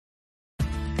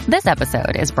This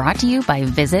episode is brought to you by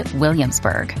Visit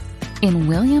Williamsburg. In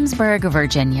Williamsburg,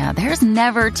 Virginia, there's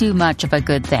never too much of a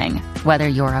good thing. Whether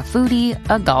you're a foodie,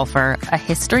 a golfer, a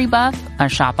history buff, a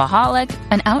shopaholic,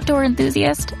 an outdoor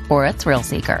enthusiast, or a thrill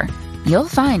seeker, you'll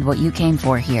find what you came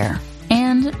for here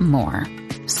and more.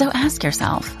 So ask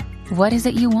yourself, what is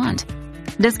it you want?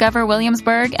 Discover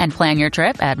Williamsburg and plan your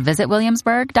trip at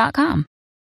visitwilliamsburg.com.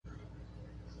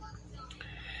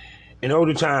 In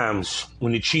older times,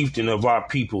 when the chieftain of our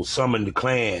people summoned the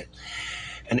clan,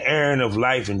 an errand of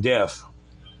life and death,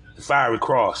 the fiery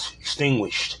cross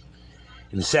extinguished,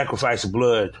 and the sacrifice of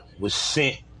blood was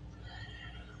sent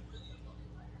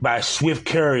by a swift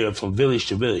courier from village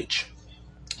to village.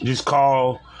 This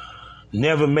call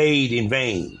never made in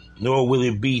vain, nor will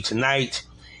it be tonight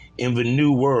in the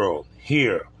new world,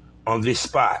 here on this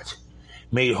spot,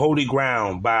 made holy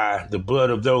ground by the blood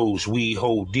of those we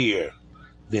hold dear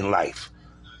than life.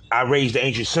 I raise the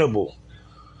ancient symbol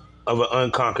of an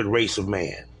unconquered race of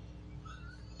man.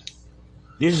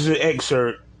 This is an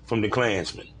excerpt from The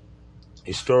Klansman,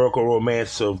 historical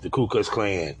romance of the Ku Klux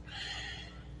Klan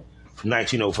from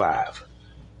 1905.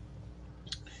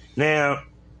 Now,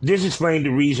 this explains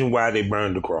the reason why they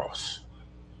burned the cross.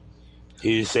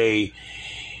 It is a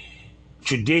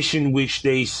tradition which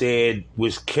they said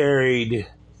was carried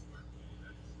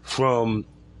from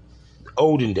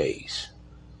olden days.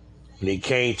 When it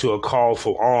came to a call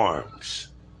for arms,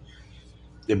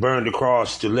 they burned the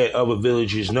cross to let other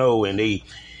villagers know, and they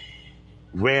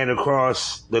ran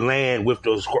across the land with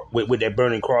that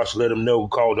burning cross to let them know,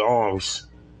 call to arms.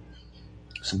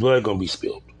 Some blood gonna be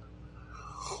spilled.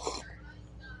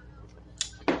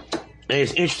 And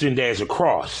it's interesting that it's a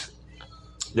cross,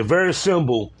 the very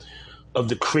symbol of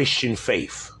the Christian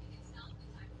faith.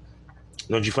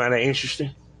 Don't you find that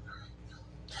interesting?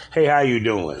 Hey, how you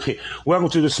doing? Welcome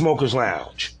to the Smokers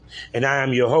Lounge. And I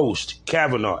am your host,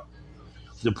 Kavanaugh,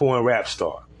 the porn rap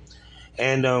star.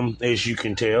 And as you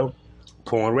can tell,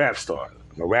 porn rap star.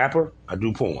 I'm a rapper, I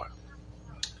do porn. You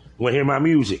want to hear my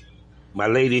music, my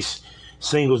latest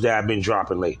singles that I've been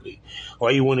dropping lately,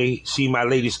 or you want to see my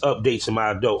latest updates in my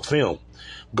adult film,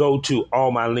 go to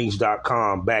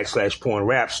allmylinks.com/porn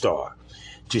rap star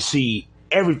to see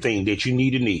everything that you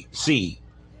need to see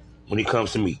when it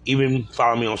comes to me. Even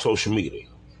follow me on social media.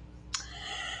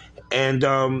 And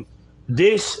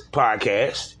this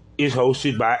podcast is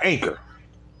hosted by Anchor,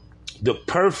 the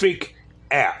perfect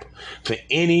app for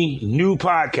any new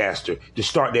podcaster to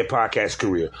start their podcast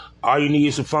career. All you need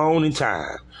is a phone and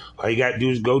time. All you got to do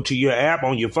is go to your app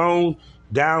on your phone,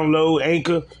 download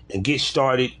Anchor, and get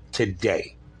started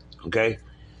today. Okay?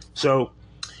 So,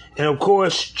 and of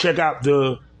course, check out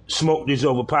the Smoke This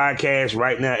Over podcast.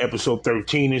 Right now, episode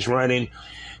 13 is running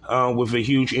with a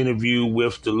huge interview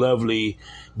with the lovely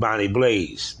Bonnie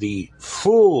Blaze. The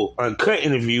full uncut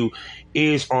interview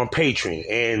is on Patreon,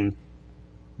 and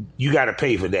you got to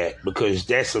pay for that because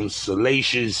that's some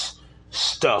salacious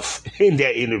stuff in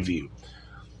that interview.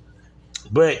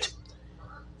 But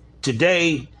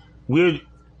today, I'm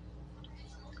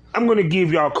going to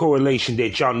give y'all a correlation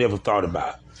that y'all never thought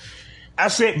about. I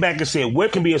sat back and said,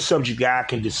 what can be a subject that I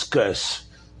can discuss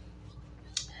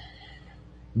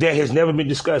that has never been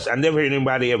discussed? I never heard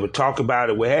anybody ever talk about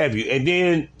it, what have you. And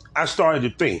then I started to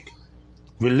think,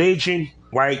 religion,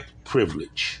 white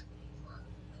privilege.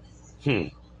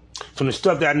 From the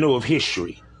stuff that I know of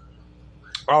history,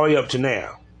 all the way up to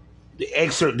now. The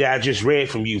excerpt that I just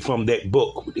read from you from that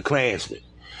book with the Klansman.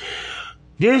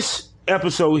 This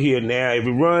episode here now, if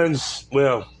it runs,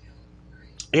 well,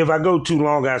 if I go too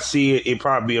long, I see it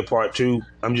probably be a part 2.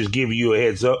 I'm just giving you a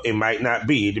heads up. It might not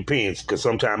be. It depends. Because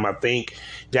sometimes I think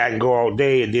that I can go all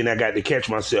day and then I got to catch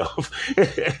myself.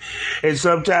 And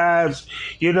sometimes,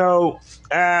 I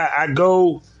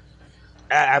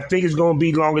think it's going to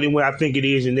be longer than what I think it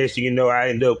is. And next thing you know, I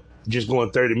end up just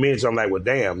going 30 minutes. I'm like, well,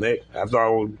 damn, man. I thought I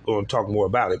was going to talk more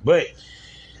about it. But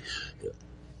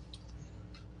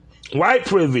white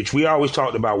privilege, we always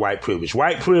talked about white privilege.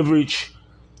 White privilege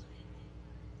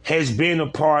has been a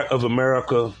part of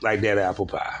America like that apple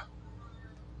pie.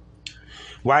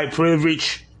 White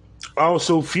privilege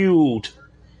also fueled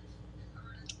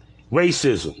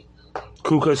racism,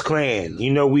 Ku Klux Klan.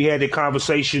 We had a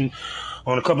conversation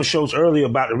on a couple shows earlier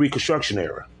about the Reconstruction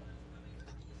era.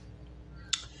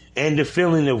 And the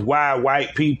feeling of why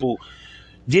white people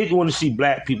didn't want to see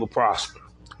black people prosper.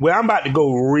 Well, I'm about to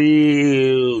go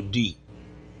real deep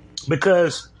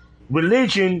because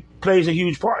religion plays a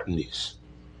huge part in this.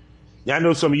 Now, I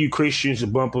know some of you Christians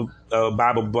and Bible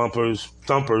thumpers, is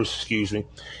going to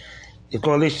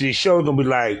listen to this show, going to be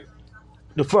like,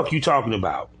 the fuck you talking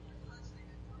about?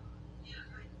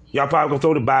 Y'all probably going to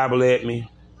throw the Bible at me.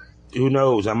 Who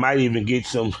knows? I might even get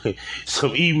some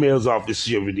some emails off the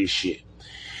shit with this shit.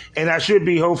 And I should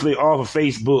be hopefully off of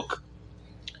Facebook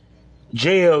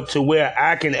jail to where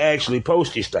I can actually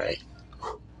post this thing.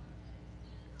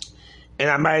 And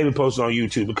I might even post it on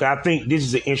YouTube because I think this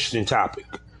is an interesting topic.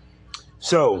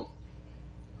 So,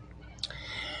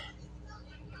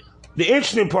 the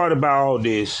interesting part about all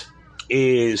this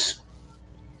is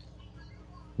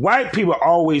white people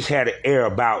always had an air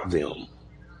about them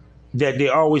that they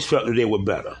always felt that they were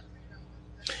better.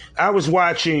 I was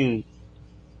watching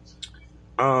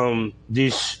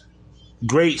this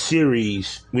great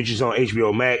series, which is on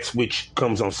HBO Max, which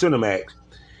comes on Cinemax,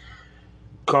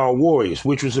 called Warriors,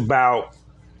 which was about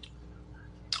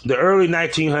the early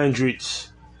 1900s,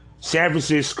 San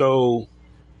Francisco,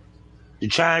 the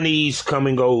Chinese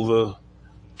coming over,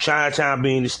 Chinatown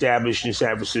being established in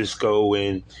San Francisco,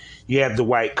 and you have the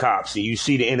white cops, and you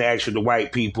see the interaction of the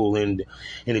white people and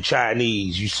the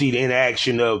Chinese. You see the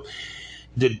interaction of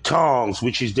the Tongs,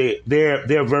 which is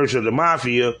their version of the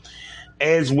mafia,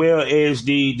 as well as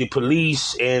the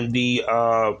police and the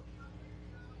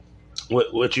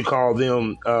what you call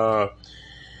them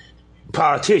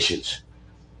politicians.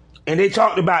 And they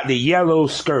talked about the yellow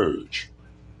scourge.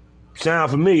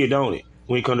 Sound familiar, don't it,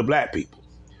 when it comes to black people?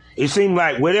 It seemed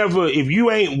like whatever, if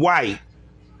you ain't white,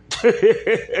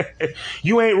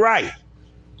 you ain't right.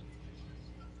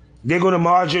 They're going to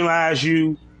marginalize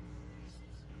you.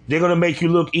 They're going to make you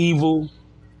look evil.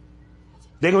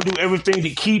 They're going to do everything to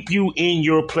keep you in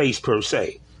your place, per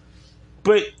se.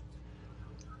 But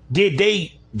did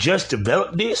they just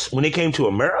develop this when they came to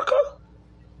America?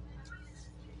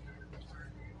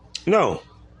 No.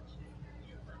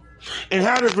 And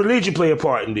how does religion play a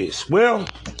part in this? Well,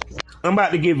 I'm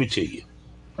about to give it to you.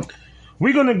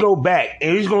 We're going to go back,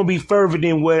 and it's going to be further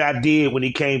than what I did when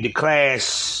it came to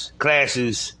classes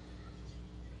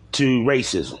to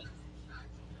racism.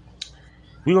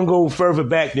 We're going to go further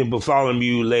back than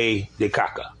Bartholomew de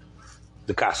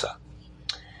Casa.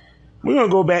 We're going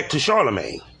to go back to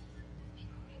Charlemagne.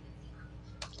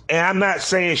 And I'm not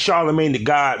saying Charlemagne the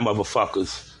God,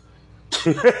 motherfuckers.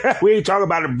 We ain't talking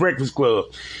about the Breakfast Club.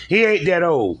 He ain't that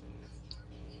old.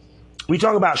 We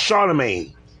talk about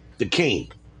Charlemagne, the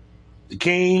king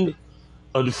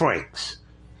of the Franks,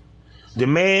 the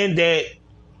man that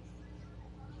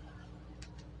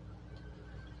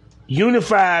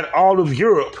unified all of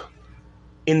Europe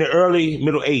in the early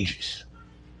Middle Ages.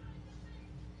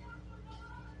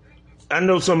 I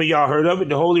know some of y'all heard of it,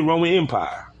 the Holy Roman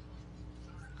Empire.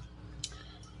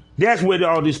 That's where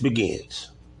all this begins.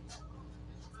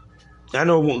 I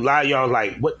know a lot of y'all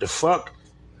like, what the fuck?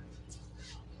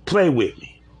 Play with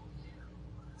me.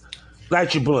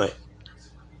 Light your blunt.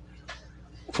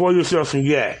 Pour yourself some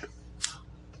yak.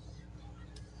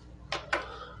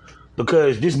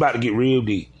 Because this is about to get real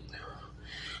deep.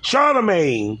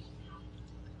 Charlemagne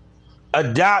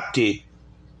adopted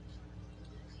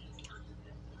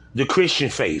the Christian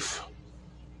faith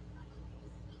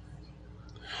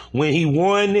when he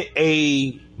won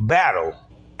a battle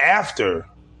after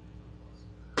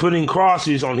putting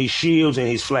crosses on his shields and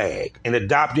his flag and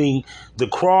adopting the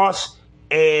cross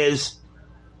as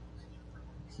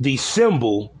the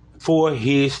symbol for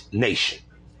his nation.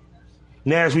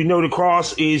 Now, as we know, the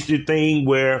cross is the thing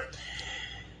where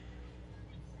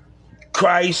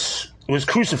Christ was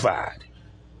crucified.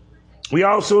 We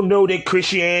also know that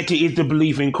Christianity is the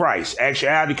belief in Christ.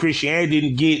 Actually, Christianity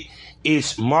didn't get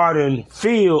its modern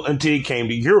feel until it came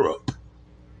to Europe.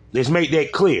 Let's make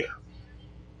that clear.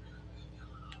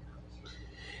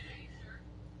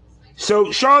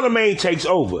 So Charlemagne takes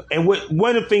over. And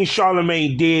one of the things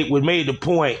Charlemagne did was made the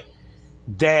point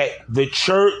that the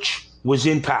church was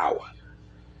in power.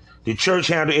 The church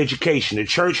handled education. The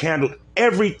church handled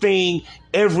everything,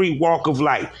 every walk of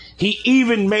life. He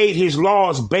even made his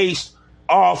laws based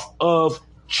off of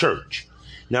church.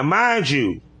 Now, mind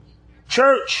you,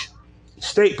 church,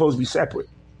 state supposed to be separate.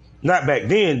 Not back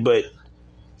then, but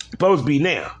supposed to be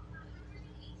now.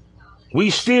 We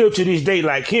still, to this day,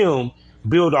 like him,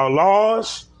 build our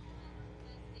laws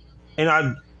and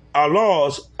our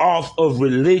laws off of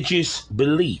religious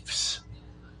beliefs.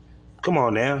 Come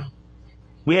on now.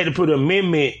 We had to put an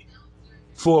amendment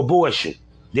for abortion.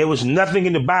 There was nothing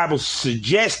in the Bible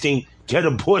suggesting that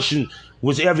abortion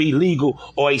was ever illegal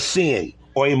or a sin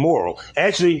or immoral.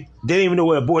 Actually, they didn't even know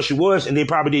what abortion was, and they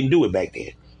probably didn't do it back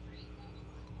then.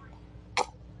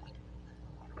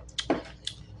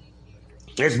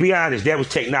 Let's be honest, that was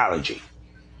technology.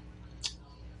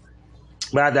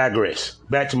 But I digress.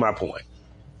 Back to my point.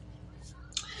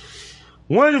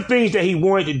 One of the things that he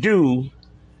wanted to do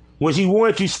was he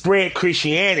wanted to spread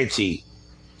Christianity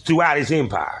throughout his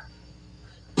empire.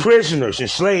 prisoners and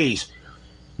slaves,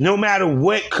 no matter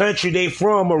what country they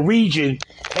from or region,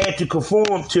 had to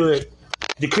conform to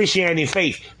the Christianity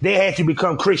faith. They had to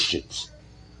become Christians.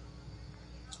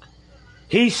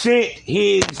 He sent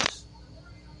the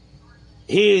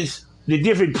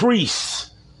different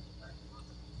priests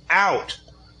out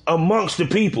amongst the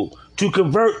people to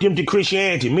convert them to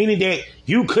Christianity, meaning that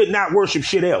you could not worship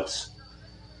shit else.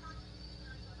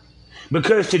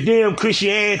 Because to them,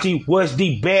 Christianity was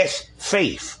the best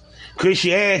faith.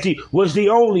 Christianity was the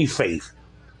only faith.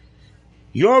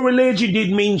 Your religion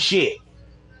didn't mean shit.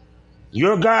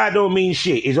 Your God don't mean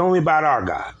shit. It's only about our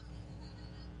God.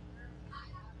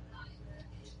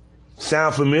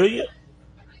 Sound familiar?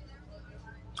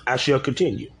 I shall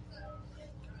continue.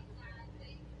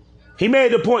 He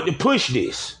made a point to push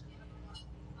this.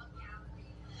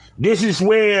 This is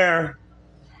where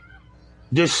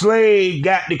the slave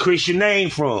got the Christian name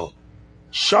from.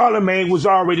 Charlemagne was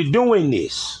already doing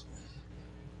this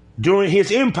during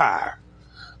his empire.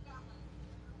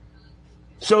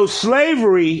 So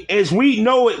slavery, as we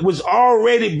know it, was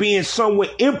already being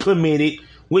somewhat implemented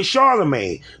with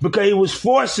Charlemagne because he was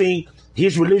forcing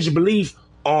his religious belief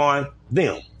on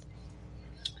them.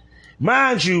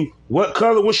 Mind you, what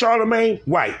color was Charlemagne?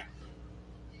 White.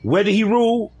 Where did he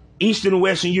rule? Eastern and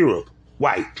Western Europe.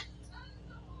 White.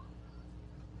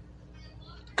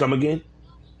 Come again?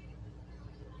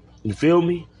 You feel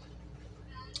me?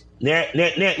 Now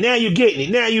you're getting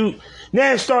it.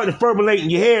 Now it's starting to verbulate in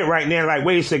your head right now. Like,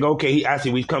 wait a second. Okay, I see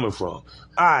where he's coming from. All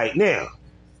right, now.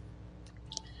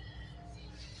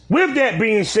 With that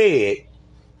being said,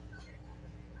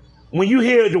 when you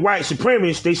hear the white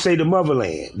supremacists, they say the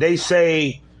motherland. They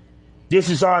say, this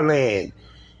is our land.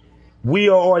 We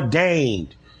are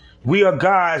ordained. We are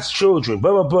God's children.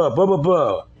 Blah, blah, blah, blah, blah,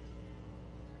 blah.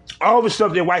 All the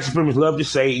stuff that white supremacists love to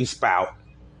say and spout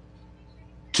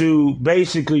to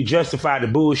basically justify the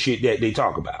bullshit that they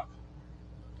talk about.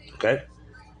 Okay?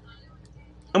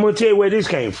 I'm going to tell you where this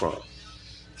came from.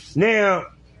 Now,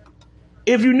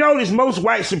 if you notice, most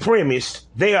white supremacists,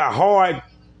 they are hard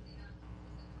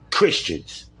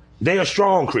Christians. They are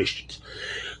strong Christians.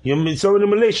 You know, some of the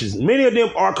militias, many of them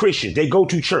are Christians. They go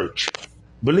to church.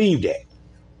 Believe that.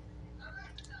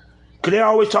 Because they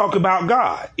always talk about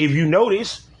God. If you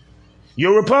notice,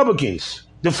 your Republicans,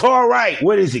 the far right,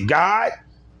 what is it? God?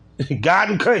 God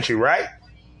and country, right?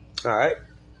 All right.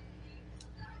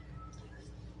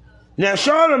 Now,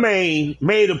 Charlemagne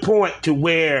made a point to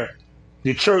where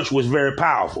the church was very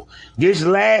powerful. This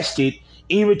lasted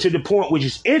even to the point, which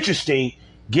is interesting.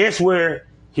 Guess where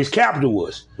his capital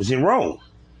was? It was in Rome.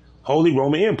 Holy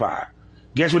Roman Empire.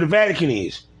 Guess where the Vatican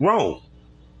is? Rome.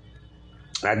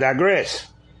 I digress.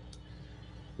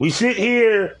 We sit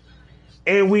here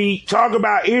and we talk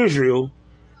about Israel,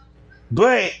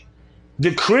 but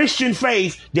the Christian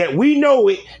faith that we know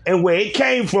it and where it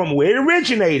came from, where it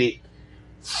originated,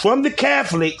 from the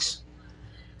Catholics,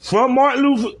 from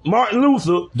Martin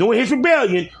Luther doing his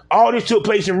rebellion, all this took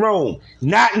place in Rome,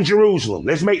 not in Jerusalem.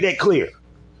 Let's make that clear.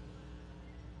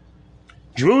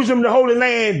 Jerusalem, the Holy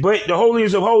Land, but the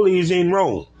holiest of holies is in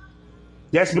Rome.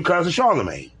 That's because of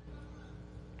Charlemagne.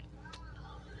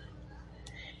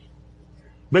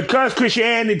 Because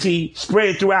Christianity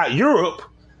spread throughout Europe,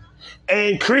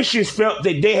 and Christians felt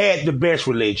that they had the best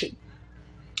religion.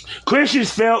 Christians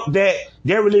felt that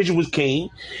their religion was king.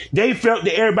 They felt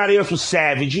that everybody else was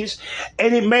savages,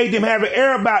 and it made them have an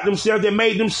air about themselves that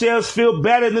made themselves feel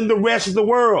better than the rest of the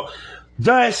world.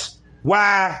 Thus,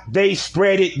 why they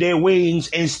spreaded their wings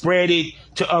and spread it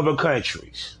to other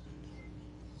countries.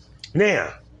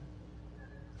 Now,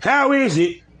 how is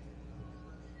it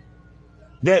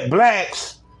that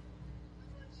blacks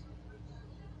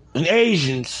and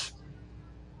Asians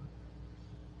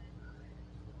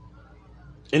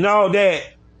and all that,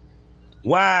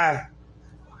 why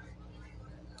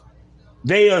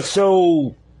they are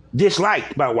so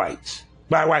disliked by whites,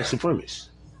 by white supremacists,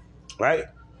 right?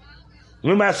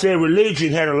 Remember I said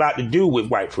religion had a lot to do with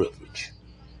white privilege.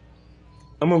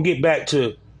 I'm going to get back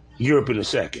to Europe in a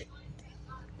second.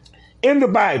 In the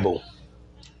Bible,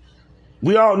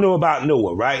 we all know about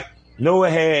Noah, right? Noah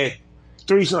had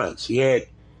 3 sons. He had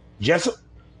Japheth,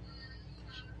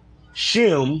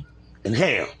 Shem, and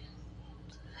Ham.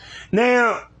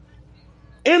 Now,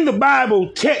 in the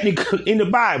Bible, technically, in the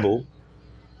Bible,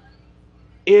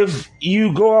 if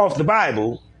you go off the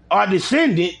Bible, our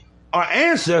descendant, our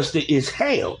ancestor is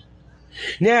Ham.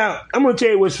 Now, I'm going to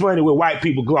tell you what's funny where white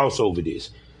people gloss over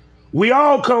this. We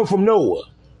all come from Noah,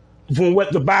 from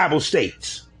what the Bible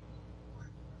states,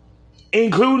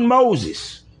 including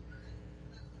Moses.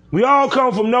 We all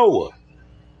come from Noah.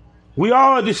 We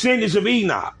all are descendants of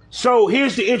Enoch. So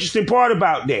here's the interesting part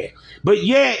about that. But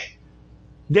yet,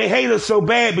 they hate us so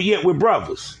bad, but yet we're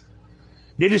brothers.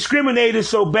 They discriminate us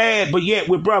so bad, but yet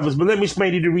we're brothers. But let me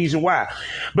explain to you the reason why.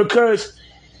 Because,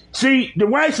 see, the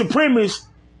white supremacists,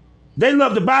 they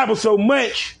love the Bible so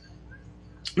much.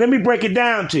 Let me break it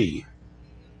down to you.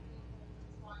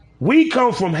 We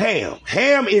come from Ham.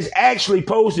 Ham is actually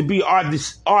supposed to be our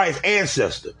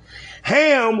ancestor.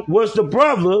 Ham was the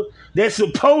brother that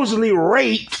supposedly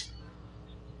raped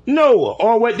Noah,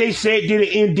 or what they said did an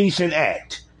indecent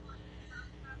act.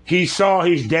 He saw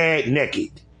his dad naked.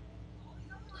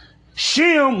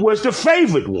 Shem was the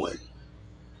favored one.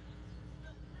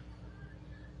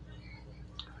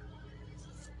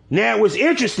 Now, what's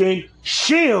interesting,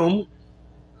 Shem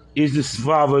is the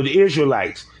father of the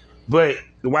Israelites, but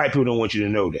the white people don't want you to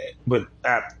know that. But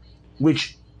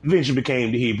which eventually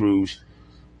became the Hebrews,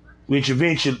 the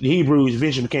Hebrews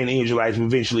eventually became the Israelites, and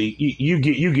eventually you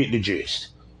get the gist.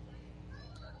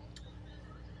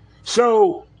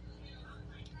 So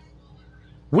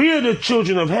we are the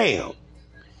children of Ham.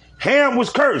 Ham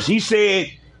was cursed. He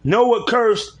said Noah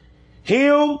cursed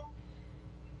him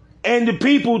and the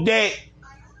people that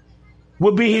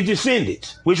would be his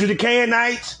descendants, which were the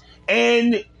Canaanites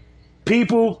and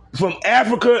people from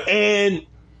Africa and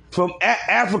from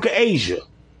Asia.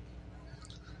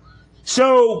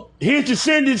 So his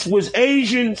descendants was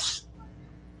Asians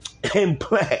and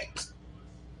blacks.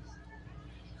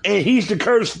 And he's the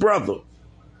cursed brother.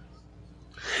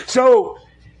 So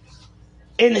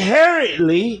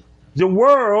inherently, the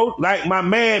world, like my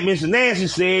man, Mr. Nancy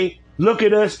said, look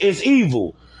at us as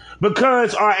evil.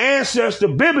 Because our ancestor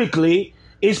biblically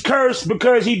is cursed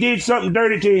because he did something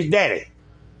dirty to his daddy.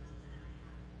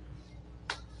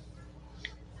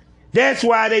 That's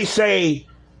why they say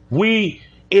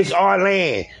it's our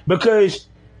land. Because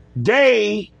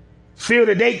they feel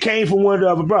that they came from one of the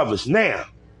other brothers. Now,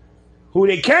 who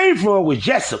they came from was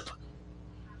Jessup.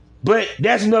 But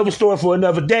that's another story for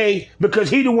another day, because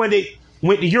he the one that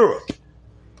went to Europe.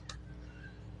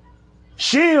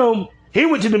 Shem, he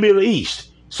went to the Middle East.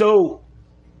 So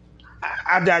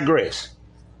I digress.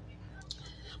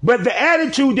 But the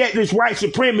attitude that this white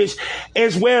supremacist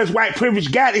as well as white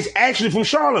privilege got is actually from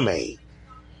Charlemagne.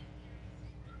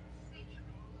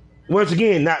 Once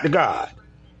again, not the God.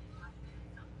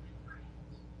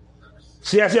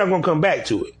 See, I said I'm going to come back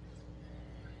to it.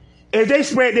 As they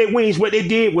spread their wings, what they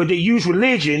did was they used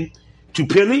religion to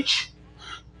pillage,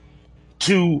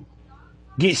 to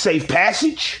get safe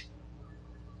passage,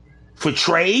 for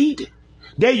trade.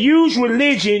 They used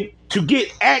religion to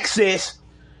get access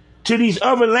to these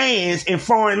other lands and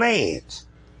foreign lands.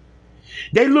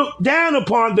 They looked down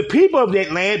upon the people of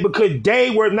that land because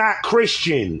they were not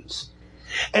Christians.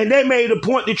 And they made a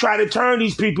point to try to turn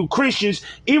these people Christians,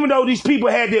 even though these people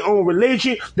had their own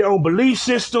religion, their own belief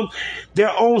system,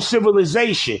 their own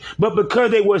civilization. But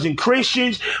because they wasn't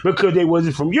Christians, because they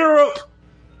wasn't from Europe,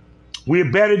 we're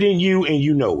better than you and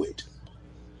you know it.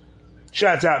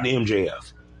 Shouts out to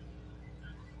MJF.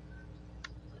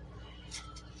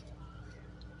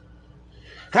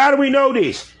 How do we know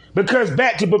this? Because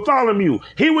back to Bartholomew,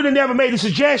 he would have never made the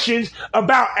suggestions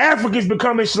about Africans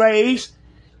becoming slaves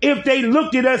if they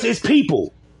looked at us as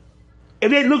people,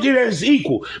 if they looked at us as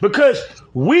equal. Because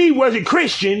we wasn't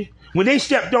Christian when they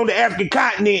stepped on the African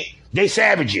continent, they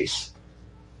savages.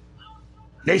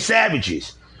 They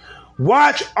savages.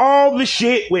 Watch all the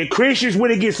shit where Christians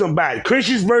went against somebody.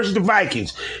 Christians versus the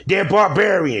Vikings, they're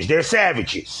barbarians, they're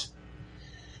savages.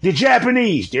 The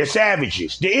Japanese, they're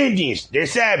savages. The Indians, they're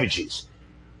savages.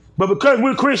 But because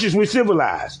we're Christians, we're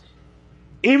civilized.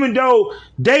 Even though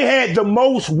they had the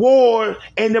most war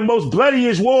and the most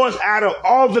bloodiest wars out of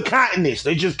all the continents.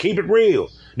 They just keep it real.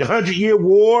 The 100-Year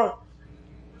War.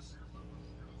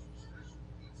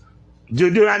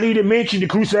 Do I need to mention the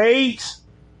Crusades?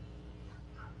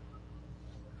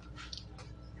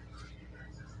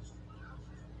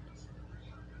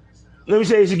 Let me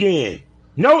say this again.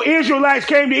 No Israelites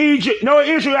came to Egypt. No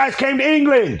Israelites came to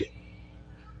England.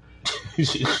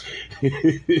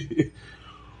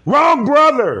 Wrong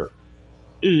brother.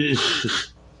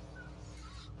 Jeez.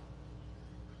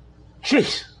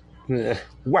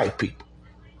 White people.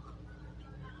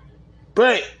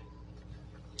 But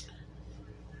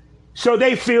so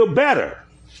they feel better.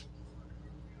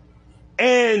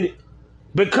 And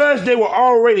because they were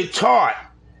already taught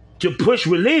to push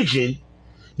religion,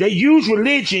 they use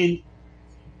religion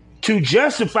to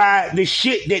justify the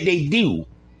shit that they do.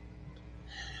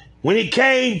 When it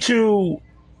came to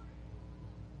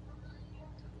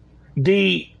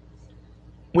let's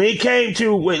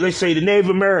say the Native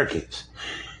Americans,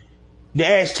 the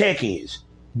Aztecians,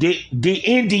 the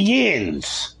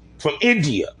Indians from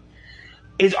India,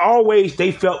 it's always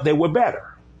they felt they were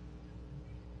better.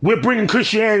 We're bringing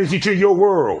Christianity to your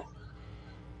world.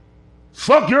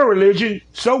 Fuck your religion.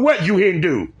 So what, you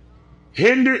Hindu?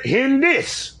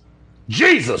 Hindus.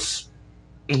 Jesus.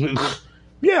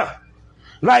 Yeah.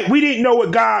 Like, we didn't know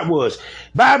what God was.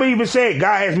 Bible even said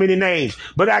God has many names.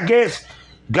 But I guess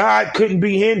God couldn't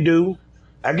be Hindu.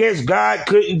 I guess God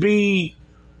couldn't be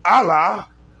Allah.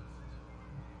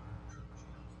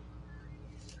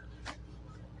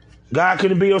 God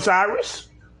couldn't be Osiris.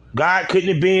 God couldn't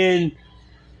have been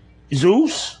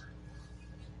Zeus.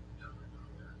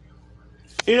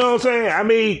 You know what I'm saying? I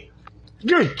mean,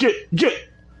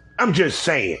 I'm just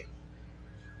saying.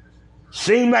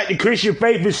 Seem like the Christian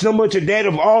faith is similar to that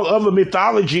of all other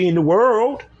mythology in the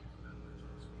world.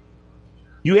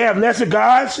 You have lesser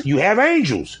gods, you have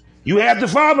angels. You have the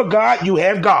Father God, you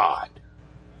have God.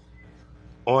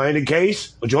 Or in the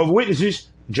case of Jehovah's Witnesses,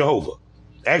 Jehovah.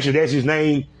 Actually, that's his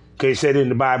name, because it said it in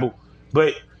the Bible.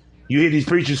 But you hear these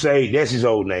preachers say that's his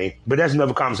old name. But that's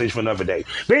another conversation for another day.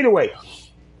 But anyway,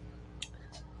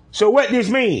 so what this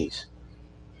means,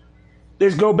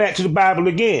 let's go back to the Bible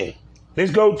again.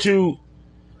 Let's go to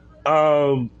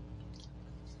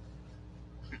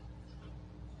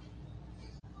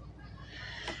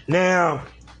now,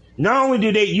 not only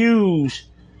did they use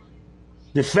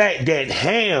the fact that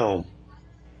Ham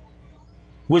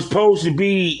was supposed to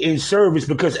be in service,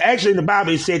 because actually in the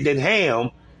Bible it said that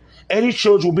Ham and his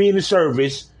children will be in the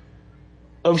service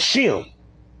of Shem.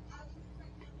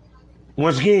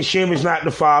 Once again, Shem is not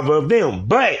the father of them,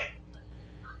 but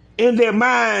in their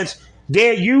minds,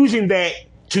 they're using that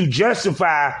to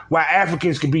justify why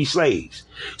Africans could be slaves.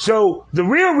 So the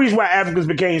real reason why Africans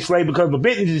became slaves because of a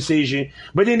Benton decision,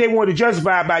 but then they wanted to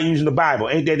justify it by using the Bible.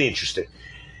 Ain't that interesting?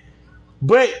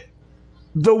 But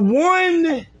the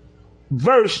one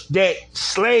verse that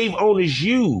slave owners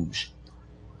use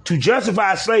to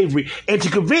justify slavery and to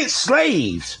convince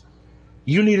slaves,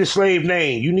 you need a slave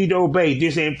name, you need to obey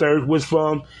this and third, was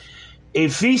from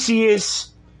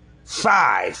Ephesians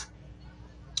 5.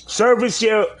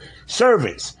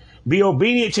 Servants, be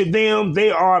obedient to them.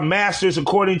 They are masters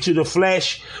according to the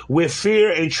flesh, with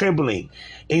fear and trembling,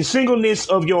 in singleness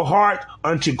of your heart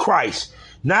unto Christ,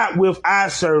 not with eye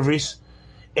service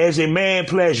as a man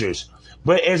pleasures,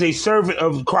 but as a servant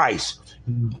of Christ,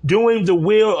 doing the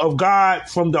will of God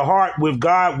from the heart with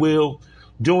God will,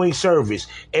 doing service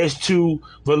as to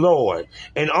the Lord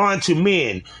and unto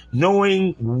men,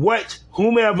 knowing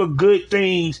whomever good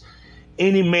things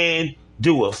any man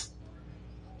doeth,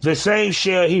 the same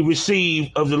shall he receive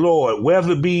of the Lord,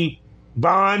 whether it be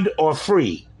bond or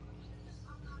free.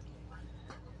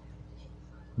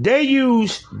 They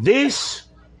use this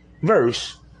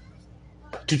verse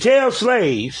to tell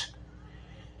slaves,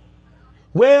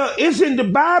 well, it's in the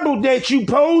Bible that you're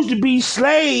supposed to be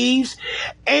slaves,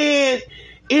 and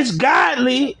it's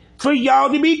godly for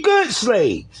y'all to be good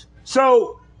slaves.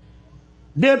 So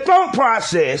their thought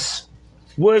process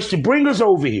was to bring us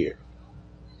over here,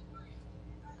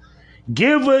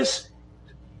 give us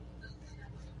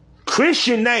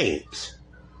Christian names,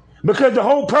 because the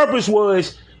whole purpose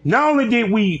was not only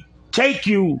did we take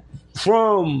you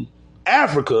from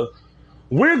Africa,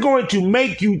 we're going to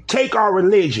make you take our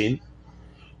religion.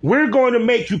 We're going to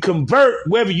make you convert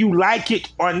whether you like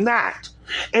it or not.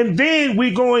 And then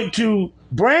we're going to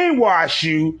brainwash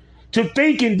you to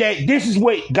thinking that this is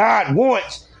what God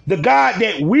wants, the God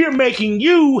that we're making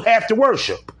you have to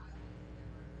worship.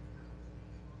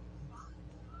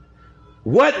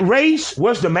 What race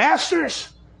was the masters?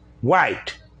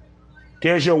 White.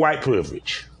 There's your white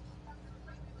privilege.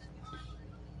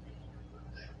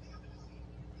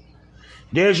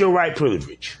 There's your white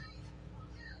privilege.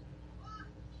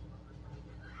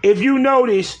 If you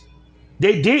notice,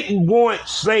 they didn't want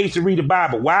slaves to read the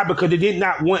Bible. Why? Because they did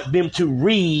not want them to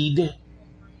read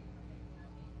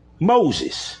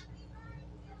Moses.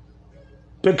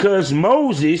 Because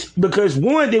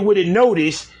one, they would have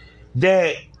noticed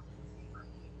that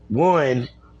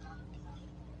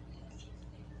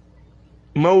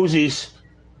Moses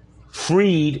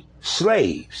freed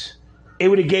slaves. It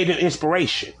would have gave them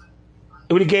inspiration.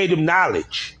 It would have gave them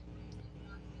knowledge.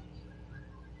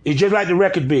 It's just like the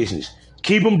record business.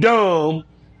 Keep them dumb.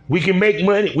 We can make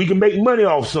money. We can make money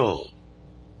off some.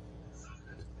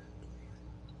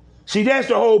 See, that's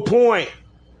the whole point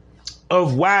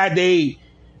of why they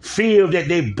feel that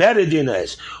they're better than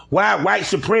us. Why white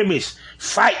supremacists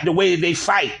fight the way that they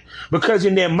fight. Because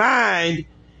in their mind,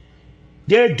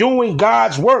 they're doing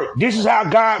God's work. This is how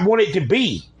God wanted it to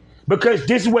be. Because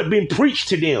this is what's been preached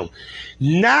to them.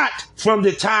 Not from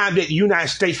the time that the United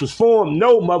States was formed.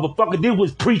 No, motherfucker. This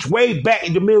was preached way back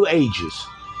in the Middle Ages.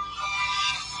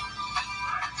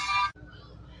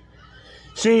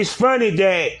 See, it's funny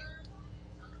that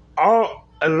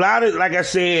a lot of, like I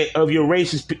said, of your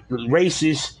racist,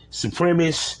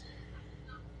 supremacists,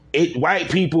 white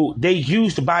people, they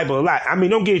use the Bible a lot. I mean,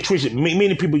 don't get it twisted.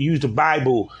 Many people use the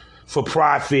Bible for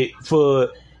profit, for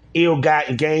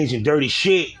ill-gotten gains and dirty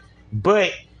shit,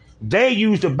 but they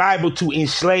use the Bible to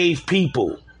enslave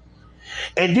people.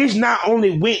 And this not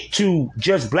only went to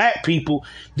just black people,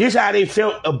 this how they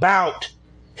felt about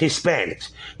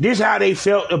Hispanics. This how they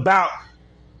felt about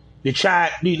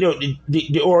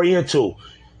the Oriental,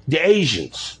 the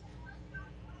Asians,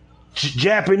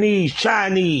 Japanese,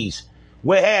 Chinese,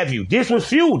 what have you. This was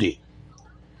fueled it.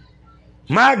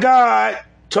 My God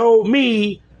told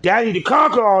me that I need to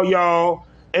conquer all y'all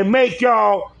and make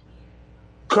y'all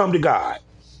come to God.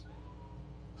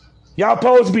 Y'all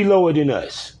supposed to be lower than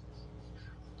us.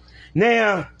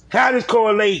 Now, how does this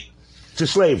correlate to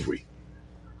slavery?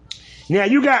 Now,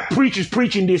 you got preachers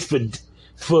preaching this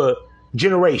for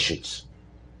generations.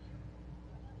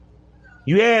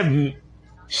 You have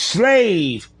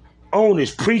slave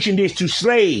owners preaching this to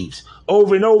slaves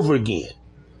over and over again.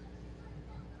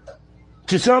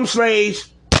 To some slaves,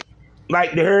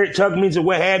 like the Harriet Tubmans or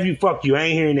what have you, fuck you, I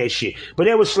ain't hearing that shit. But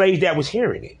there were slaves that was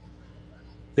hearing it.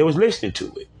 They was listening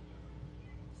to it.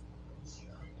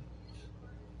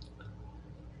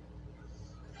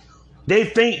 They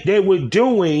think they were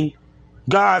doing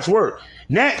God's work.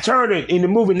 Nat Turner, in the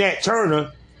movie Nat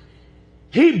Turner,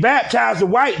 he baptized a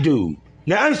white dude.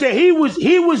 Now understand, he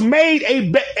was made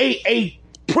a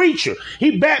preacher.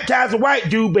 He baptized a white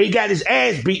dude, but he got his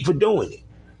ass beat for doing it.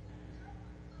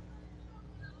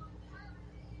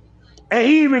 And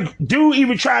he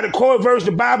even tried to quote verse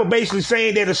the Bible, basically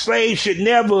saying that a slave should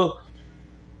never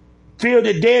feel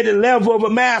the dead level of a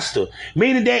master.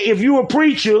 Meaning that if you a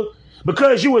preacher,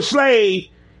 because you a slave,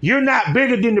 you're not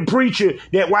bigger than the preacher,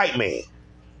 that white man.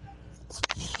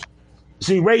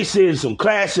 See, racism,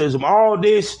 classism, all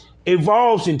this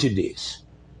evolves into this.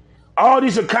 All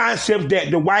these are concepts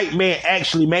that the white man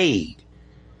actually made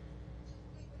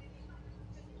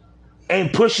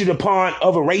and pushed it upon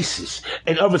other races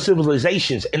and other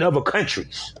civilizations and other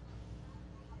countries.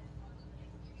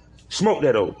 Smoke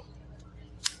that over.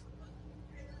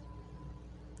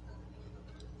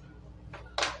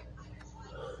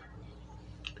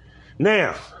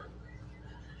 Now,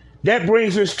 that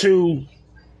brings us to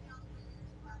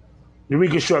the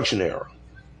Reconstruction era.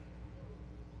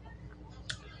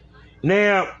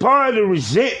 Now, part of the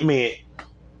resentment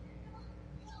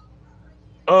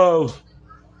of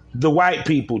the white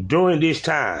people during this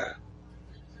time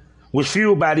was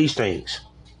fueled by these things.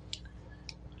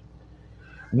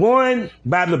 One,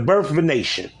 by the birth of a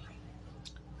nation.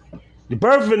 The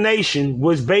birth of a nation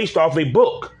was based off a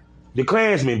book, the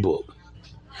Klansman book.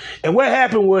 And what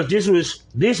happened was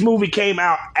this movie came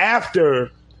out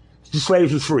after the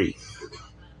slaves was free.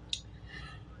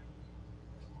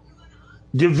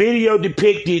 The video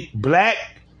depicted black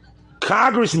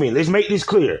congressmen. Let's make this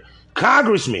clear.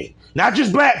 Congressmen, not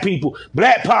just black people,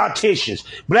 black politicians,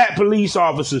 black police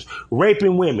officers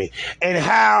raping women, and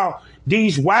how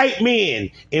these white men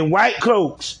in white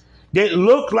cloaks that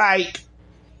look like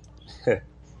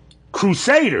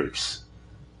crusaders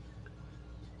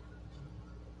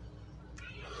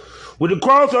with a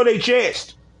cross on their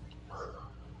chest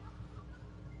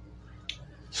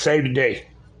saved the day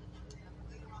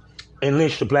and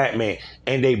lynched the black man,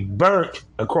 and they burnt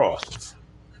a cross.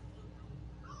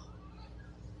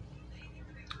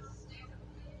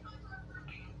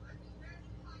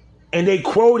 And they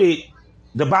quoted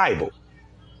the Bible.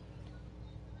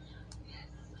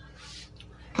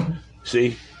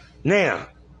 See? Now,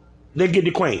 let's get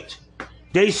acquainted.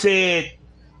 They said,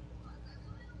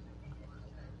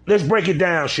 let's break it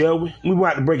down, shall we? We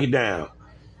want to break it down.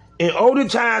 In older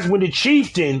times, when the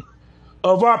chieftain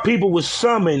of our people was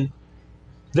summoned,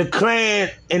 the clan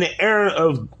in the era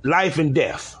of life and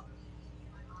death.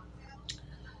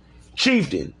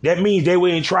 Chieftain, that means they were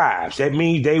in tribes. That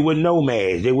means they were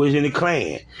nomads. They was in the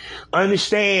clan.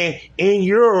 Understand, in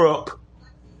Europe,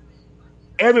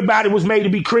 everybody was made to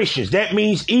be Christians. That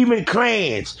means even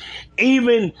clans,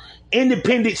 even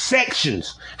independent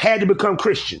sections had to become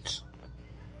Christians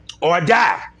or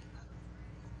die.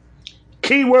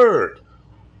 Key word,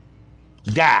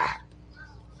 die.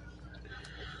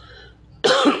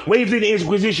 Where do you think the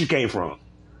Inquisition came from?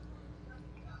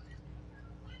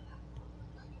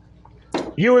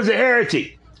 You was a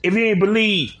heretic if you didn't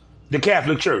believe the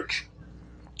Catholic Church.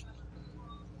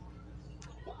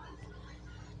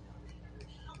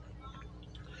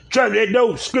 Trust me, there's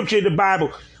no scripture in the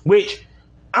Bible, which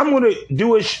I'm going to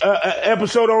do an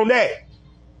episode on that.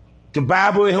 The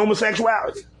Bible and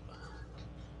homosexuality.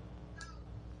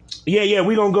 Yeah,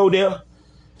 we gonna go there.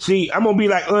 See, I'm gonna be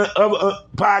like other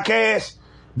podcasts,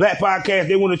 black podcasts.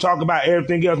 They want to talk about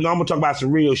everything else. No, I'm gonna talk about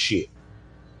some real shit.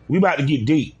 We about to get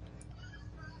deep.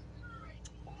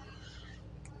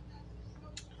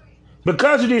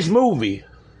 Because of this movie,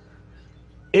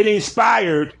 it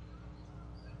inspired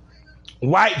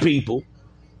white people,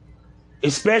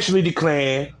 especially the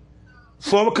Klan,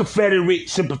 former Confederate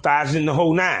sympathizers, in the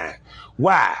whole nine.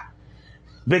 Why?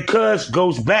 Because it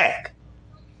goes back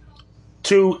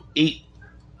to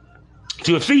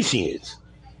Ephesians.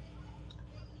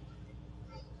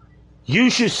 You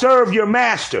should serve your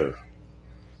master.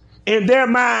 In their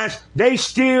minds, they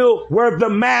still were the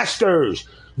masters.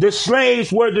 The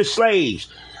slaves were the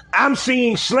slaves. I'm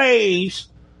seeing slaves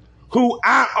who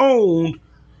I owned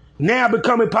now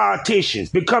becoming politicians,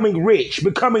 becoming rich,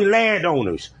 becoming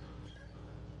landowners.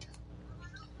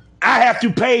 I have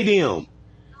to pay them.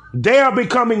 They are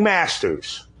becoming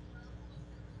masters.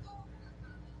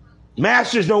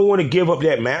 Masters don't want to give up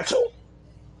that mantle.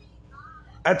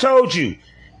 I told you,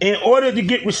 in order to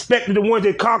get respect to the ones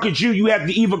that conquered you, you have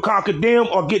to either conquer them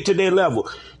or get to their level.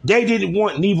 They didn't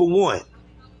want neither one.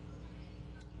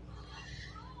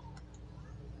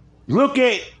 Look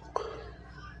at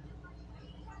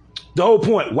the whole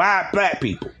point. Why black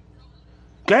people?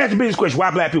 That's the biggest question.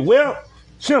 Why black people? Well,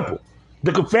 simple.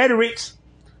 The Confederates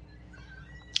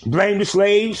blamed the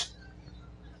slaves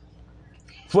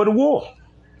for the war.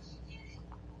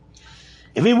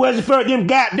 If it wasn't for them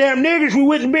goddamn niggas, we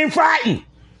wouldn't have been fighting.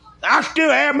 I still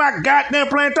have my goddamn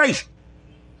plantation.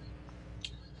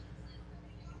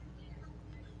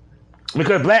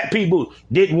 Because black people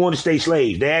didn't want to stay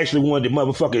slaves. They actually wanted to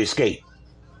motherfucker escape.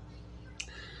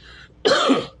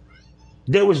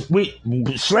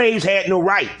 Slaves had no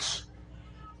rights.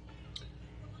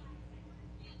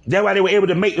 That's why they were able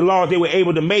to make the laws they were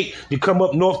able to make to come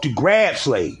up north to grab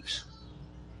slaves.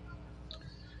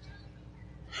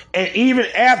 And even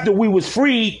after we was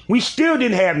free, we still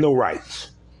didn't have no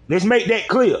rights. Let's make that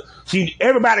clear. See,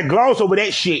 everybody gloss over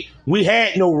that shit. We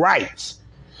had no rights.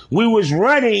 We was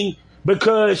running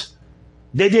because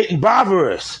they didn't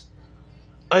bother us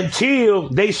until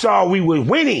they saw we were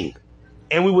winning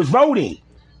and we was voting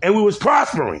and we was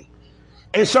prospering.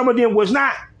 And some of them was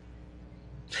not.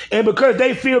 And because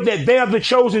they feel that they're the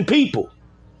chosen people,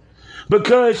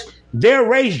 because their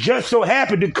race just so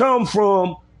happened to come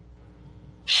from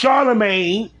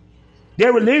Charlemagne,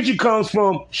 their religion comes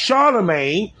from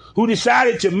Charlemagne, who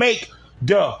decided to make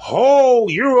the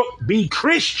whole Europe be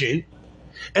Christian,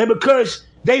 and because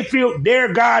they feel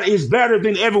their God is better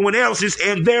than everyone else's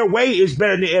and their way is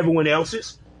better than everyone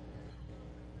else's,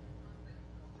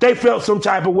 they felt some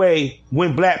type of way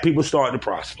when black people started to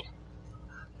prosper.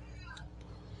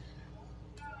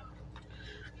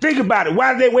 Think about it.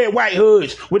 Why did they wear white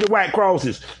hoods with the white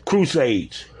crosses?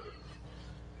 Crusades.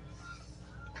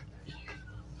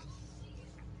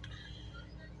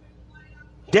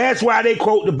 That's why they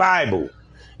quote the Bible.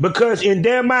 Because in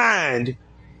their mind,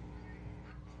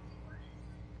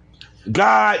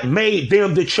 God made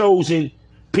them the chosen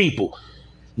people.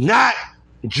 Not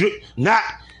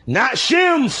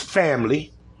Shem's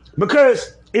family.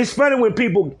 Because it's funny when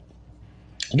people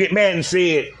get mad and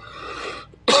said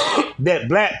that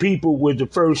black people were the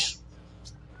first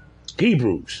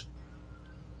Hebrews.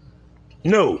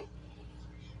 No.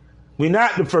 We're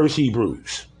not the first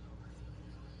Hebrews.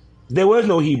 There was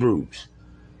no Hebrews.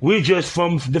 We're just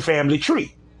from the family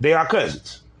tree. They are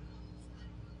cousins.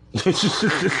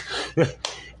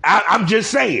 I'm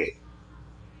just saying.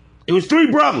 It was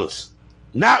three brothers.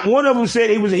 Not one of them said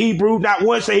he was a Hebrew. Not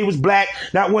one said he was black.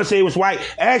 Not one said he was white.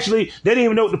 Actually, they didn't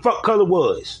even know what the fuck color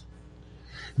was.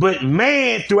 But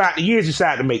man, throughout the years,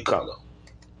 decided to make color.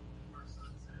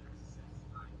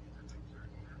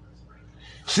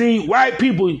 See, white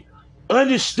people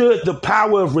understood the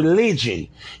power of religion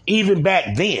even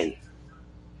back then.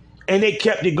 And they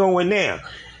kept it going now.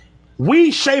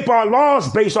 We shape our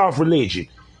laws based off religion.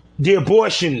 The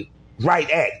Abortion Right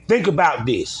Act. Think about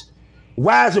this.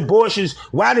 Why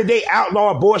did they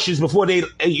outlaw abortions before they,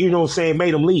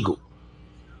 made them legal?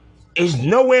 There's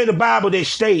nowhere in the Bible that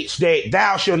states that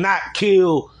thou shalt not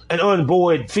kill an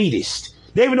unborn fetus.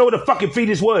 They didn't even know what a fucking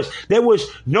fetus was. There was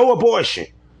no abortion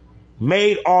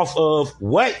made off of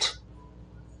what?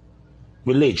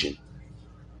 Religion.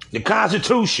 The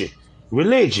Constitution,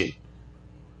 religion.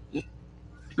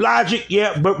 Logic,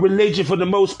 yeah, but religion for the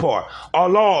most part. Our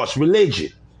laws,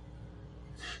 religion.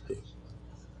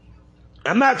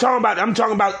 I'm talking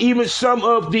about even some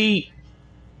of the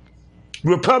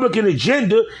Republican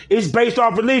agenda is based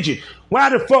off religion.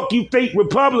 Why the fuck you think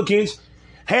Republicans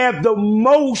have the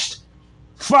most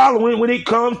following when it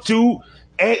comes to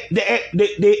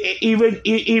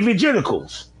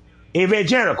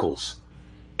evangelicals,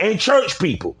 and church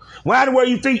people. Why the way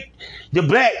you think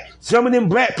some of them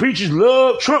black preachers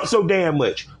love Trump so damn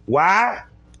much? Why?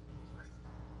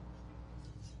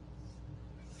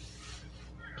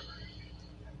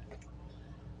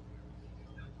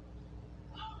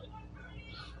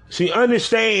 See,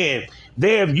 understand,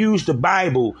 they have used the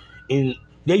Bible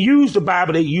they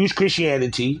use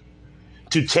Christianity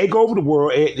to take over the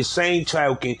world, at the same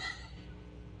token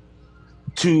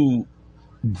to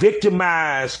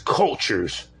victimize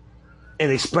cultures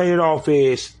and explain it off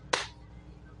as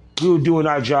we were doing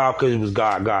our job because it was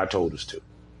God. God told us to.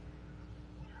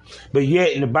 But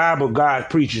yet in the Bible, God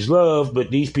preaches love,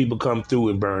 but these people come through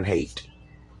and burn hate.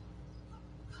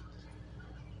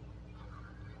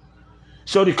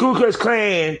 So the Ku Klux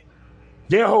Klan,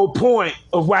 their whole point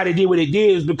of why they did what they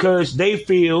did is because they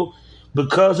feel,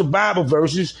 because of Bible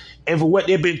verses and for what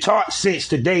they've been taught since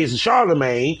the days of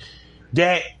Charlemagne,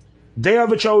 that they are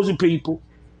the chosen people.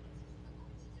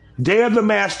 They are the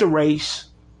master race.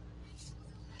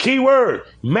 Key word,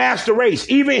 master race.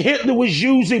 Even Hitler was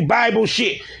using Bible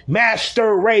shit.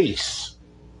 Master race.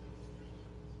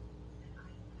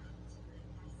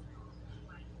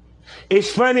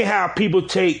 It's funny how people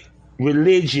take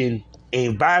religion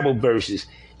and Bible verses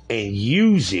and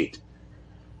use it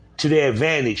to their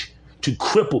advantage to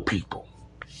cripple people.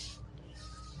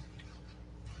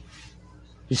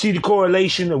 You see the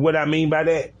correlation of what I mean by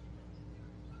that?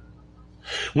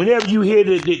 Whenever you hear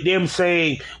them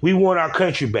saying we want our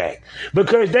country back,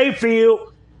 because they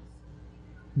feel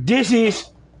this is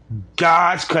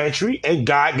God's country and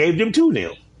God gave them to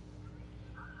them.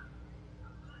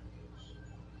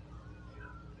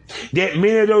 That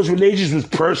many of those religions was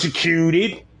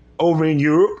persecuted over in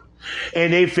Europe,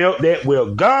 and they felt that,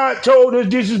 well, God told us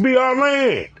this is be our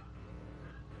land.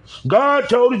 God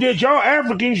told us that y'all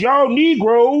Africans, y'all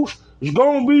Negroes, is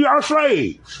going to be our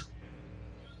slaves.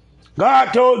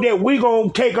 God told that we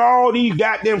going to take all these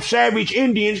goddamn savage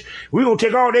Indians, we going to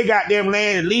take all their goddamn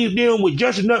land and leave them with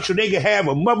just enough so they can have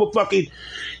a motherfucking,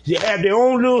 have their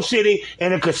own little city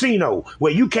and a casino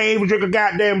where you can't even drink a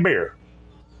goddamn beer.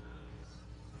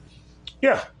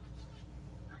 Yeah.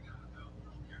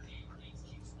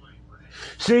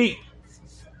 See,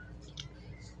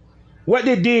 what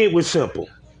they did was simple.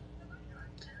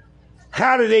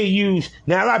 How do they use,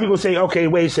 now a lot of people say, okay,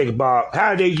 wait a second, Bob,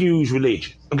 how do they use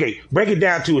religion? Okay, break it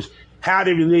down to us. How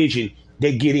did religion,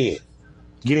 they get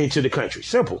into the country?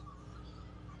 Simple.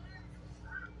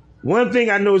 One thing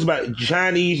I know is about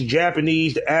Chinese,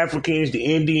 Japanese, the Africans, the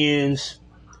Indians,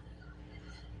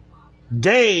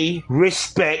 they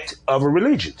respect other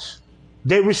religions.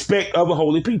 They respect other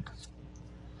holy people.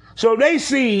 So they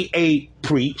see a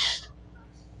priest,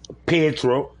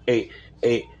 Pedro, a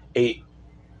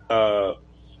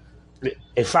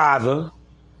father,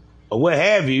 or what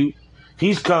have you,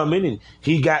 he's coming and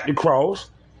he got the cross.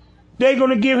 They're going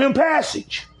to give him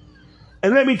passage.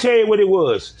 And let me tell you what it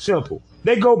was. Simple.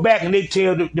 They go back and they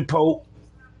tell the Pope,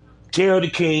 tell the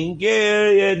king,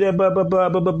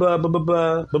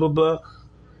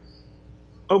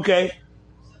 okay.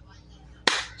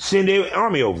 Send their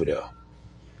army over there.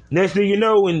 Next thing you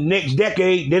know, in the next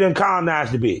decade, they done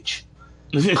colonize the bitch.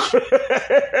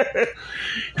 Because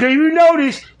you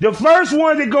notice, the first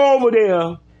one to go over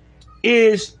there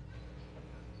is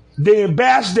the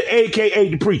ambassador, a.k.a.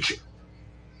 the preacher.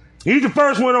 He's the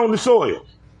first one on the soil.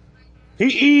 He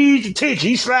eases the tension.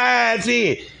 He slides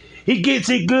in. He gets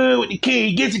it good with the king.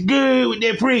 He gets it good with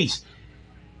that priest.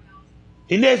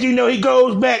 And next thing you know, he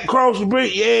goes back across the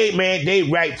bridge. Yeah, man, they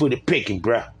right for the picking,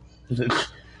 bruh.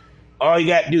 All you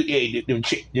got to do,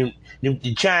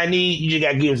 the Chinese, you just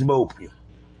got to give them some opium.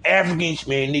 Africans,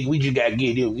 man, nigga, we just got to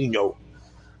give them,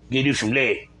 give them some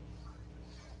lead.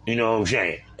 You know what I'm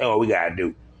saying? That's all we got to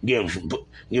do. Give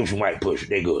them some white pussy.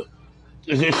 They good.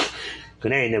 Because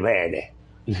they ain't never had that.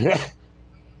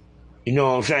 You know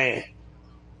what I'm saying?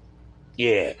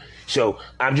 Yeah. So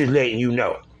I'm just letting you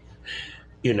know.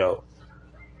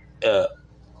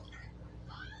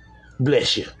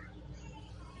 Bless you.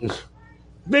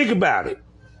 Think about it.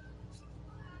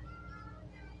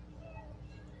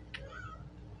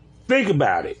 Think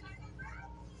about it.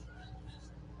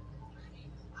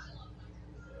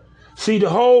 See, the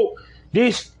whole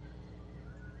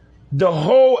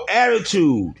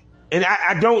attitude, and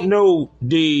I don't know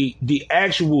the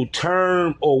actual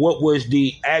term or what was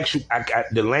the actual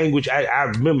the language. I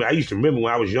remember. I used to remember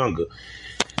when I was younger,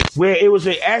 where it was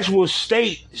an actual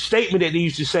statement that they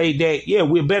used to say that, yeah,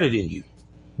 we're better than you.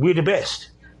 We're the best.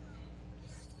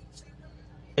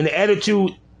 And the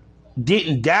attitude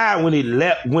didn't die when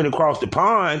it went across the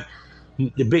pond.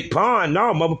 the big pond.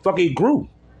 No, motherfucker, it grew.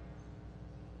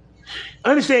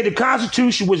 Understand the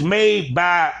Constitution was made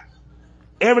by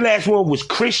every last one was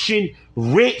Christian,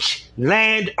 rich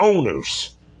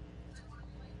landowners.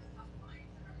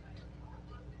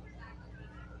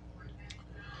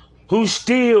 Who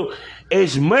still,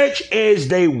 as much as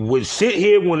they would sit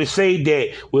here want to say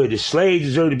that, well, the slaves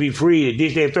deserve to be free, and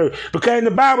this, that, third, because in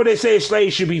the Bible they say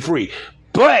slaves should be free.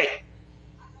 But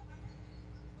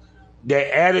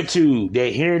that attitude,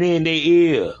 that hearing in their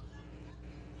ear,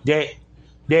 that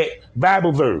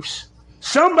Bible verse.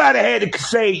 Somebody had to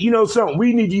say, you know something,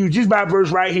 we need to use this Bible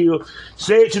verse right here,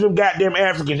 say it to them goddamn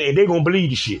Africans, and they're going to believe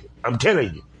the shit. I'm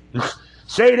telling you.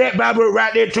 Say that Bible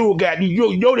right there too, God.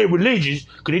 You know they're religious,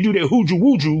 because they do that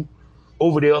hooju-wooju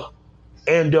over there.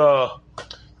 And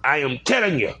I am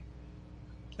telling you,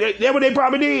 that's what they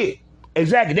probably did.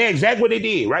 Exactly. That's exactly what they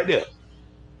did right there.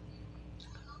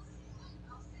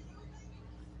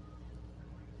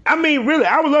 I mean, really,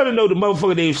 I would love to know the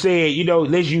motherfucker they said, you know,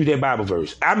 let's use that Bible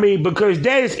verse. I mean, because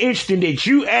that is interesting that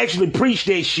you actually preach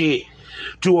that shit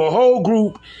to a whole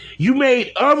group. You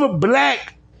made other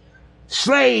black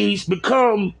slaves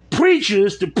become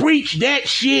preachers to preach that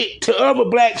shit to other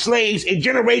black slaves and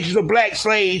generations of black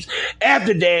slaves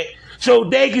after that so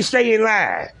they can stay in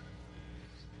line.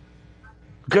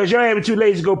 Because y'all ain't too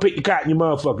lazy to go pick the cotton your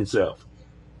motherfucking self.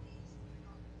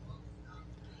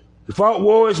 The fault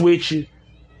was with you.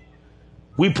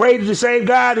 We prayed to the same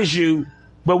God as you,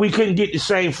 but we couldn't get the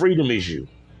same freedom as you.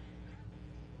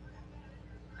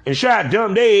 And sure how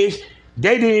dumb they is,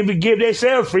 they didn't even give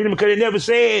themselves freedom because they never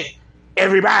said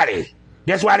everybody.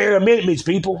 That's why there are amendments,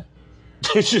 people.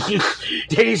 They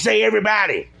didn't say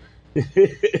everybody.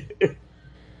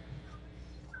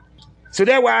 So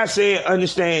that's why I said,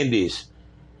 understand this.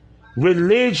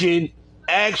 Religion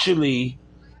actually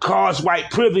caused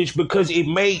white privilege because it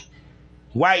made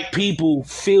white people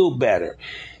feel better.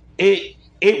 It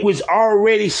was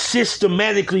already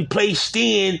systematically placed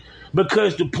in,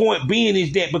 because the point being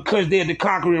is that because they're the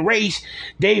conquering race,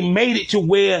 they made it to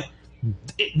where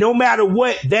no matter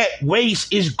what, that race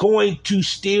is going to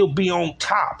still be on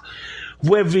top.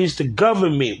 Whether it's the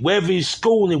government, whether it's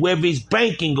schooling, whether it's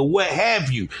banking or what have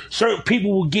you, certain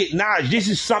people will get knowledge. This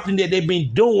is something that they've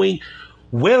been doing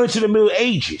well into the Middle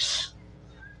Ages.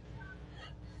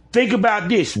 Think about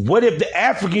this. What if the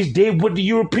Africans did what the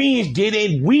Europeans did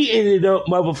and we ended up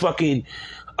motherfucking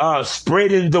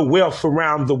spreading the wealth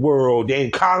around the world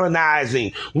and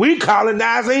colonizing? We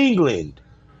colonized England.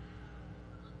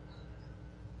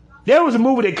 There was a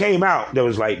movie that came out that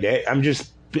was like that. I'm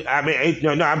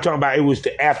talking about it was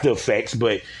the after effects,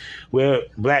 but where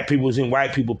black people was in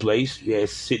white people place. Yeah,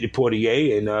 Sidney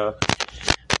Poitier and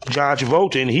John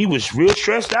Travolta, and he was real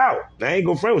stressed out. I ain't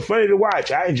gonna front. It was funny to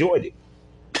watch. I enjoyed it.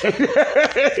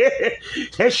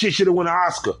 That shit should have won an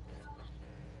Oscar.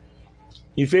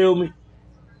 You feel me?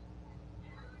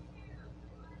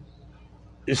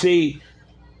 You see,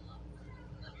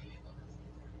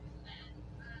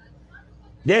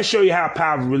 that show you how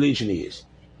powerful religion is.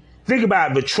 Think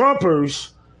about it, the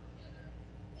Trumpers,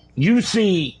 you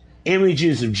see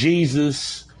images of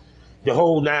Jesus, the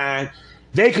whole nine.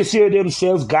 They consider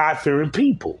themselves God-fearing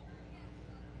people.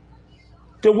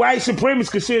 The white supremacists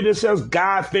consider themselves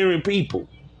God-fearing people.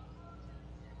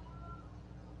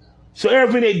 So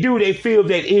everything they do, they feel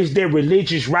that it's their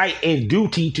religious right and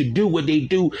duty to do what they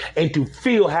do and to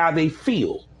feel how they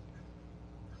feel.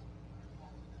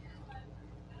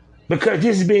 Because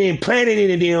this has been implanted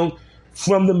into them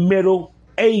from the Middle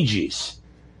Ages.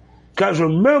 Because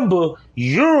remember,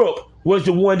 Europe was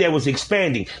the one that was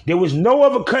expanding. There was no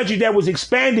other country that was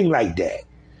expanding like that.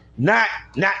 Not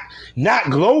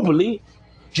globally.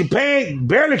 Japan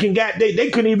barely they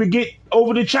couldn't even get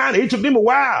over to China. It took them a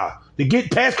while to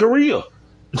get past Korea.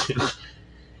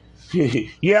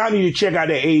 Yeah, I need to check out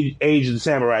that Age of the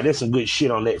Samurai. There's some good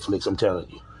shit on Netflix, I'm telling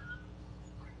you.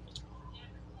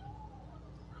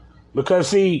 Because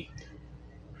see,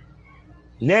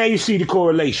 now you see the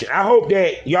correlation. I hope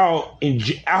that y'all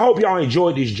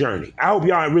enjoyed this journey. I hope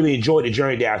y'all really enjoyed the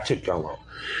journey that I took y'all on.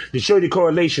 To show the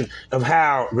correlation of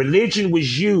how religion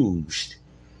was used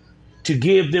to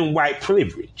give them white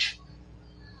privilege.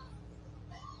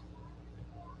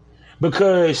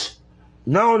 Because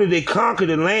not only they conquer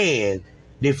the land,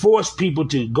 they force people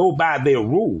to go by their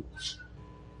rules.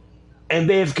 And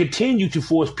they've continued to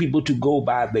force people to go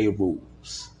by their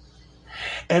rules.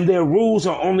 And their rules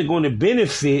are only going to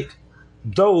benefit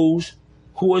those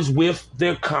who is with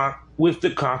the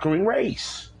conquering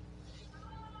race.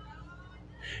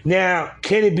 Now,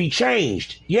 can it be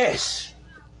changed? Yes.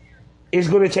 It's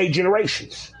going to take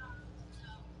generations.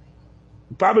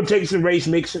 Probably take some race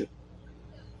mixing.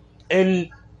 and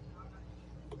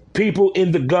people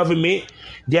in the government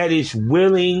that is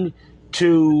willing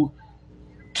to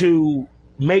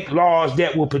make laws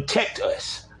that will protect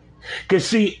us. Because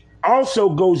see, also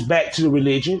goes back to the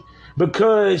religion,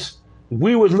 because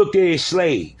we was looked at as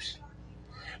slaves.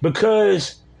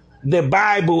 Because the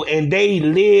Bible, and they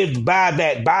lived by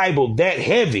that Bible that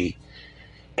heavy,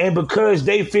 and because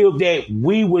they feel that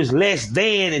we was less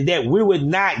than and that we were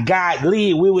not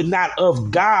godly, we were not of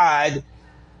God,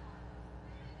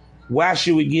 why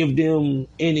should we give them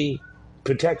any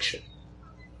protection?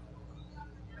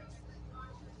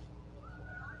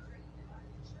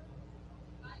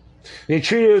 They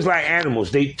treated us like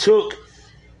animals. They took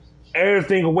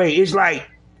everything away. It's like,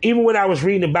 even when I was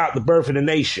reading about the birth of the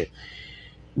nation,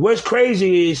 what's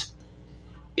crazy is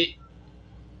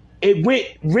it went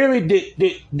really,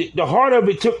 the heart of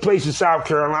it took place in South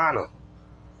Carolina.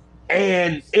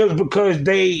 And it was because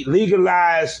they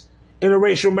legalized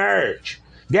interracial marriage.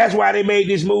 That's why they made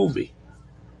this movie.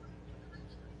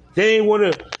 They didn't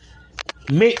want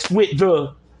to mix with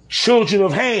the children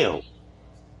of Ham,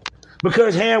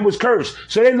 because Ham was cursed.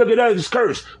 So they look at us as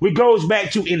cursed, which goes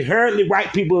back to inherently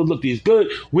white people looked as good,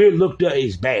 we're looked at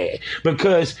as bad.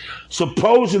 Because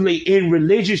supposedly in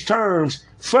religious terms,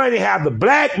 funny how the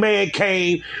black man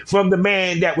came from the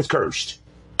man that was cursed.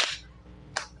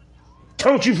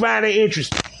 Don't you find that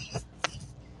interesting?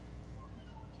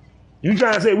 You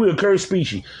trying to say we're a cursed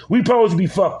species. We supposed to be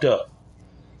fucked up.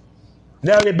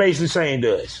 Now they're basically saying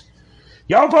to us,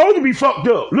 y'all supposed to be fucked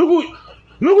up. Look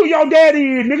what y'all daddy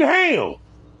is, nigga. Ham.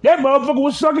 That motherfucker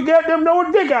was sucking goddamn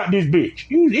no dick out this bitch.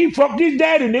 He fucked his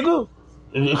daddy, nigga.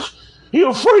 He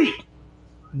a freak.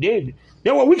 Then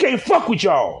what, we can't fuck with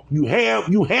y'all. You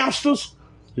hamsters.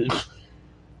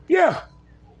 Yeah.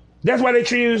 That's why they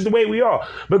treat us the way we are.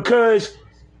 Because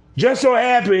just so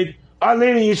happened our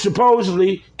lineage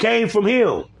supposedly came from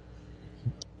him.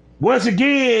 Once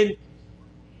again,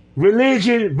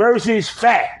 religion versus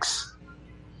facts.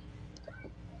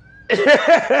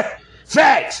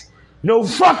 Facts. No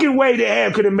fucking way that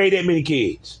Ham could have made that many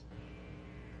kids.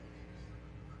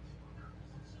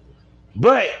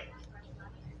 But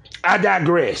I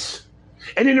digress.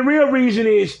 And then the real reason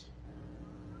is,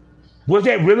 was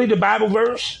that really the Bible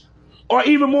verse? Or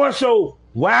even more so,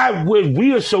 why would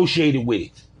we associate it with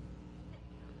it?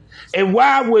 And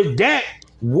why was that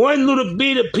one little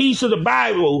bit of piece of the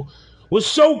Bible was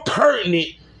so pertinent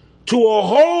to a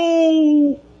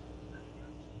whole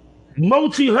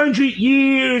multi-hundred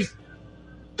years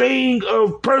thing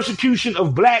of persecution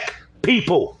of black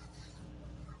people?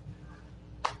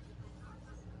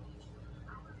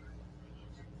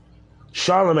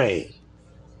 Charlemagne,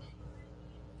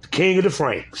 the king of the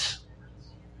Franks.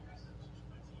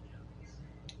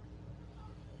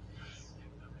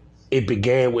 It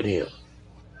began with him.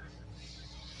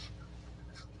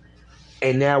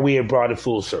 And now we have brought it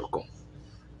full circle.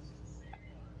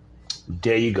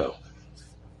 There you go.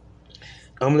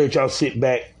 I'm going to let y'all sit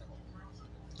back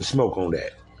and smoke on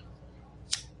that.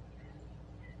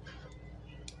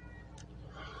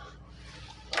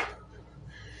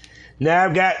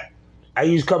 Now I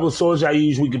use a couple of sources. I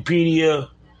use Wikipedia.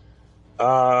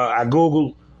 I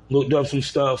Googled, looked up some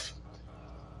stuff.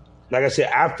 Like I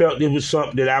said, I felt this was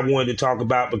something that I wanted to talk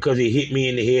about because it hit me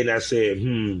in the head, and I said,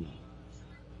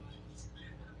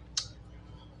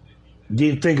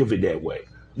 didn't think of it that way.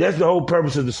 That's the whole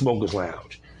purpose of the Smokers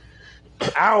Lounge.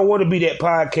 I don't want to be that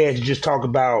podcast to just talk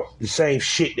about the same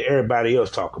shit that everybody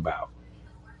else talk about.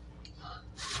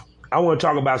 I want to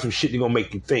talk about some shit that's going to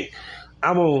make you think.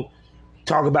 I'm going to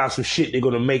talk about some shit that's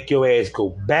going to make your ass go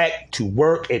back to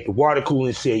work at the water cooler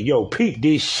and say, yo, peep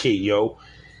this shit, yo.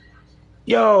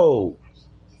 Yo,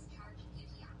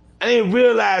 I didn't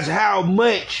realize how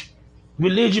much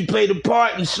religion played a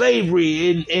part in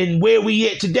slavery and where we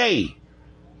at today.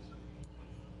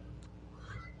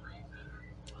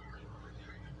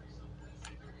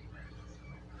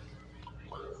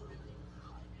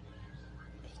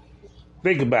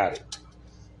 Think about it.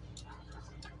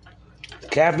 The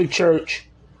Catholic Church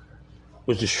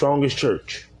was the strongest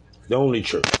church, the only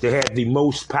church that had the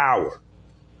most power.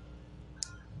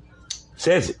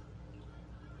 Says it.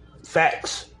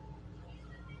 Facts.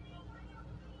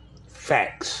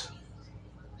 Facts.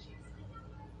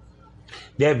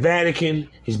 That Vatican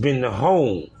has been the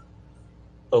home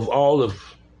of all of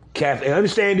Catholic. And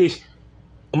understand this.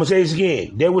 I'm going to say this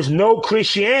again. There was no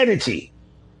Christianity.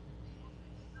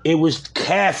 It was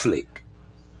Catholic.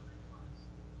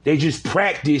 They just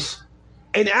practiced.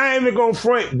 And I ain't even going to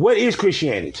front. What is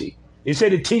Christianity? They say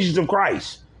the teachings of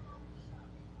Christ.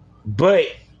 But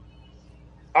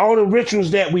all the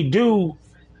rituals that we do,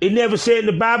 it never said in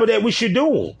the Bible that we should do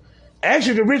them.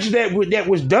 Actually, the ritual that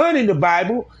was done in the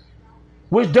Bible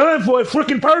was done for a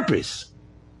freaking purpose.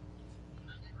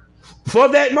 For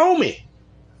that moment.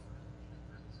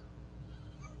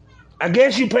 I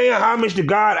guess you paying homage to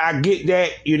God. I get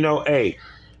that. Hey,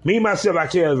 me myself, I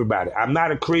tell everybody, I'm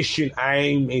not a Christian.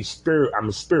 I'm a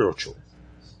spiritual.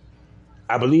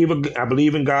 I believe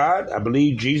in God. I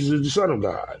believe Jesus is the Son of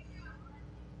God.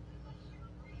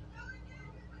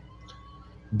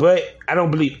 But I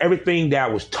don't believe everything that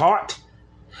I was taught.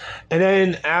 And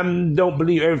then I don't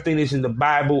believe everything that's in the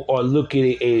Bible or look at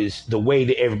it as the way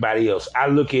that everybody else. I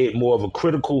look at it more of a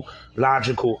critical,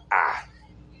 logical eye.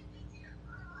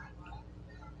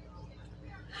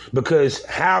 Because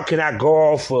how can I go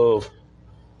off of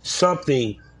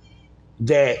something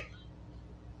that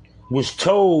was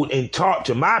told and taught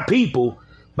to my people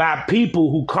by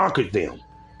people who conquered them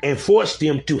and forced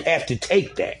them to have to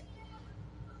take that?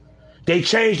 They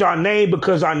changed our name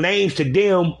because our names to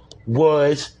them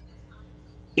was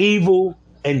evil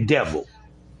and devil.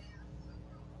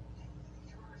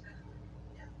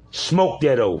 Smoke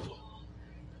that over.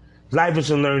 Life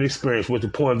is a learning experience. What's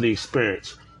the point of the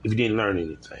experience if you didn't learn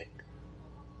anything?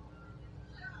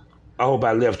 I hope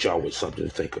I left y'all with something to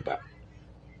think about.